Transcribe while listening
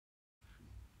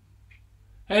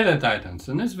Hey there, Titans.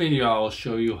 In this video, I'll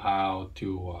show you how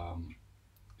to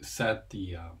set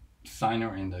the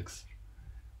signer index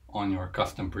on your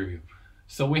custom preview.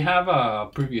 So we have a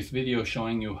previous video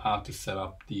showing you how to set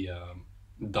up the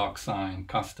DocSign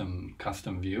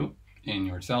custom view in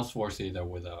your Salesforce, either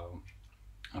with a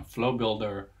flow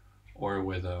builder or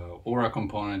with a Aura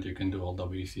component. You can do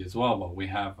LWC as well, but we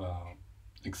have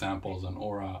examples in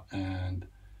Aura and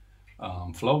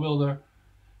flow builder.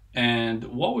 And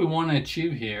what we want to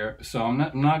achieve here, so I'm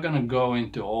not going to go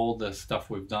into all the stuff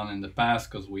we've done in the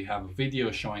past because we have a video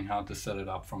showing how to set it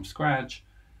up from scratch.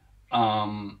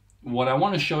 What I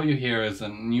want to show you here is a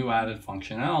new added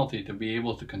functionality to be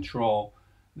able to control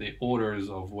the orders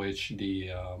of which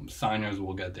the signers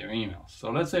will get their emails. So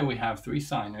let's say we have 3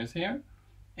 signers here,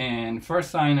 and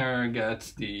first signer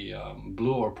gets the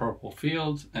blue or purple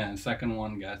fields, and second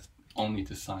one gets only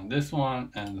to sign this one,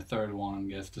 and the third one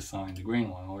gets to sign the green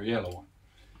one or yellow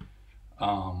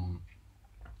one.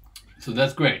 So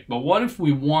that's great. But what if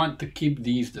we want to keep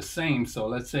these the same? So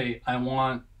let's say I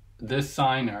want this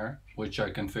signer, which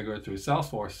I configure through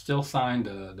Salesforce, still sign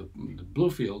the blue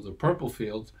fields or purple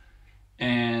fields,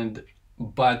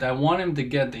 but I want him to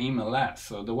get the email last.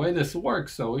 So the way this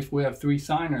works, so if we have 3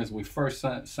 signers, we first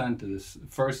send to this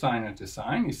first signer to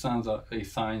sign. He signs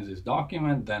his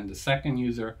document, then the second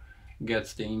user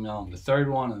gets the email on the third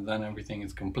one, and then everything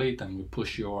is complete, and we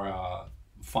push your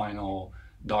final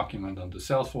document onto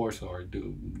Salesforce or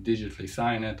digitally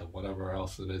sign it or whatever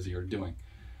else it is you're doing.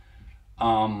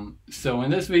 So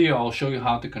in this video, I'll show you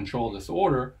how to control this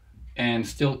order and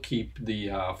still keep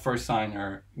the first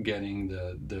signer getting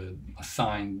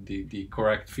assigned the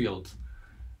correct fields,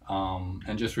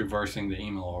 and just reversing the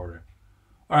email order.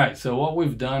 All right, so what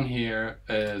we've done here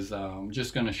is I'm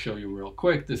just going to show you real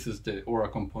quick. This is the Aura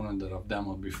component that I've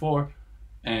demoed before,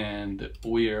 and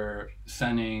we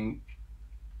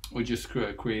just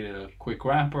created a quick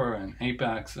wrapper and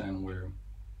Apex, and we're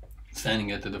sending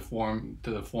it to the form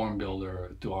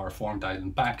builder, to our form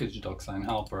Titan package, DocSign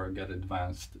helper, get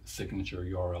advanced signature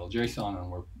URL JSON, and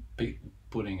we're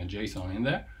putting a JSON in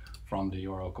there from the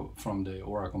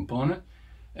Aura component.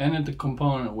 And in the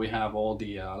component, we have all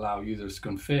the allow users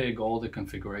config, all the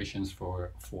configurations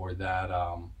for that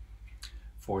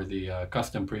for the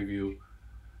custom preview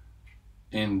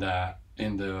in the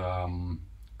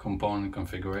component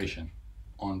configuration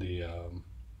on the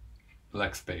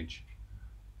Lex page.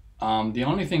 The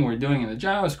only thing we're doing in the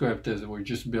JavaScript is we're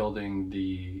just building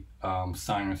the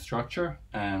signer structure,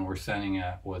 and we're sending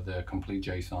it with a complete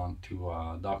JSON to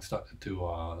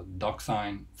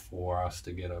DocSign for us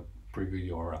to get a preview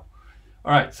URL.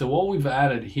 All right, so what we've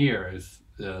added here is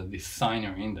the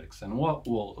signer index, and what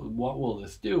will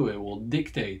this do? It will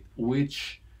dictate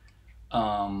which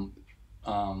signer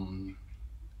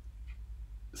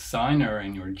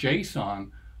in your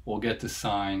JSON will get to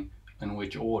sign in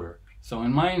which order. So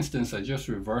in my instance, I just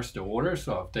reversed the order.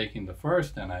 So I've taken the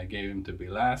first and I gave him to be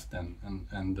last, and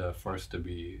the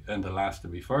last to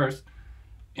be first.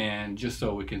 And just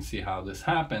so we can see how this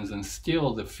happens, and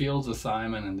still the fields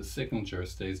assignment and the signature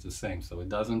stays the same. So it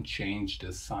doesn't change the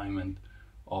assignment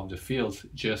of the fields,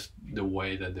 just the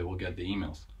way that they will get the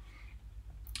emails.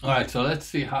 All right, so let's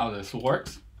see how this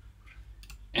works.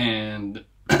 And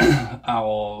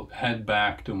I'll head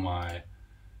back to my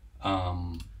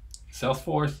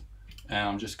Salesforce, and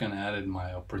I'm just going to edit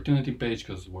my opportunity page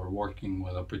because we're working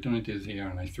with opportunities here,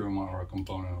 and I threw my Aura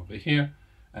component over here.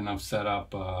 And I've set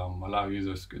up allow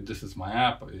users. This is my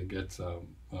app. It gets a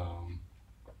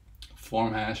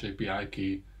form hash API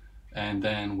key, and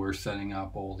then we're setting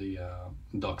up all the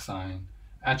DocSign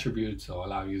attributes. So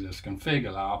allow users config,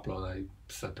 allow upload. I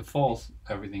set to false,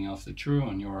 everything else to true,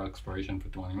 and URL expiration for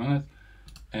 20 minutes.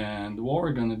 And what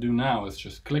we're going to do now is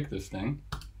just click this thing,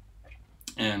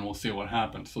 and we'll see what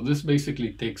happens. So this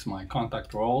basically takes my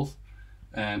contact roles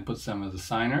and puts them as the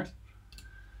signers.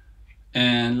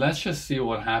 And let's just see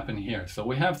what happened here. So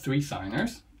we have 3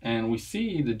 signers, and we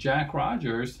see the Jack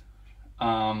Rogers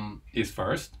is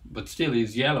first, but still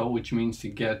he's yellow, which means he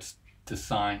gets to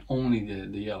sign only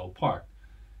the yellow part.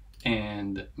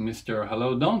 And Mr.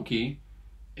 Hello Donkey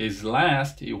is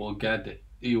last. He will get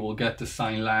to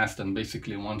sign last, and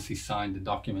basically once he signed, the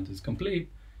document is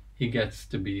complete. He gets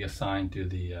to be assigned to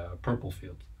the purple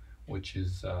field, which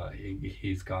is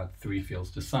he's got 3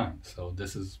 fields to sign. So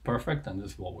this is perfect, and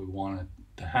this is what we wanted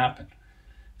to happen.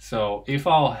 So if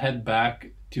I'll head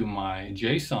back to my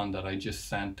JSON that I just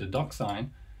sent to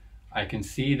DocSign, I can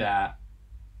see that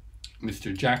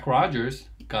Mr. Jack Rogers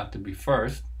got to be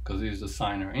first because he's the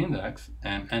signer index,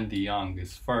 and Andy Young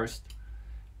is first,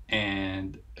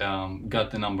 and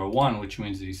got the number 1, which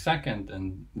means he's second,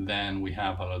 and then we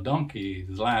have Hello Donkey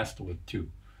is last with 2.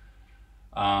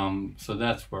 So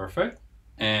that's perfect.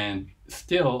 And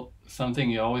still,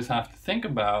 something you always have to think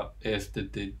about is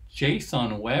that the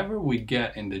JSON, wherever we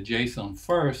get in the JSON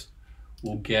first,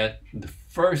 will get the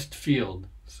first field.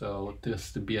 So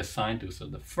this to be assigned to. So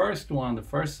the first one, the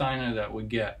first signer that we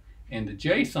get in the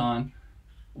JSON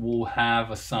will have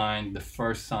assigned the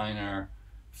first signer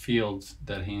fields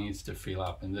that he needs to fill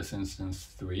up. In this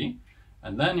instance, 3.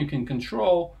 And then you can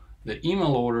control the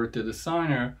email order to the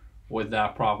signer with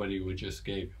that property we just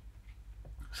gave you.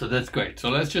 So that's great. So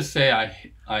let's just say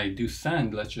I do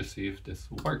send. Let's just see if this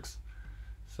works.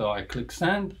 So I click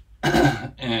send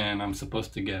and I'm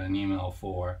supposed to get an email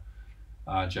for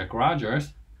Jack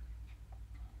Rogers.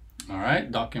 All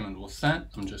right, document was sent.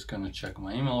 I'm just going to check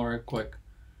my email real quick.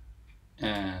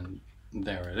 And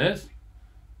there it is.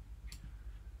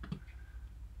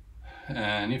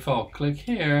 And if I'll click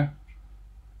here,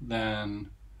 then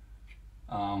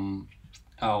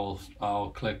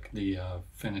I'll click the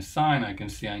finish sign. I can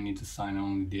see I need to sign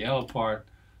only the L part.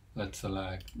 Let's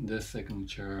select this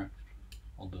signature.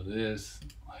 I'll do this,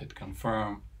 I'll hit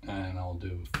confirm, and I'll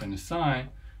do finish sign.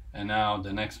 And now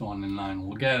the next one in line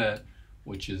will get it,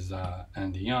 which is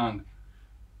Andy Young.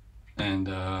 And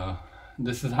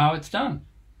this is how it's done.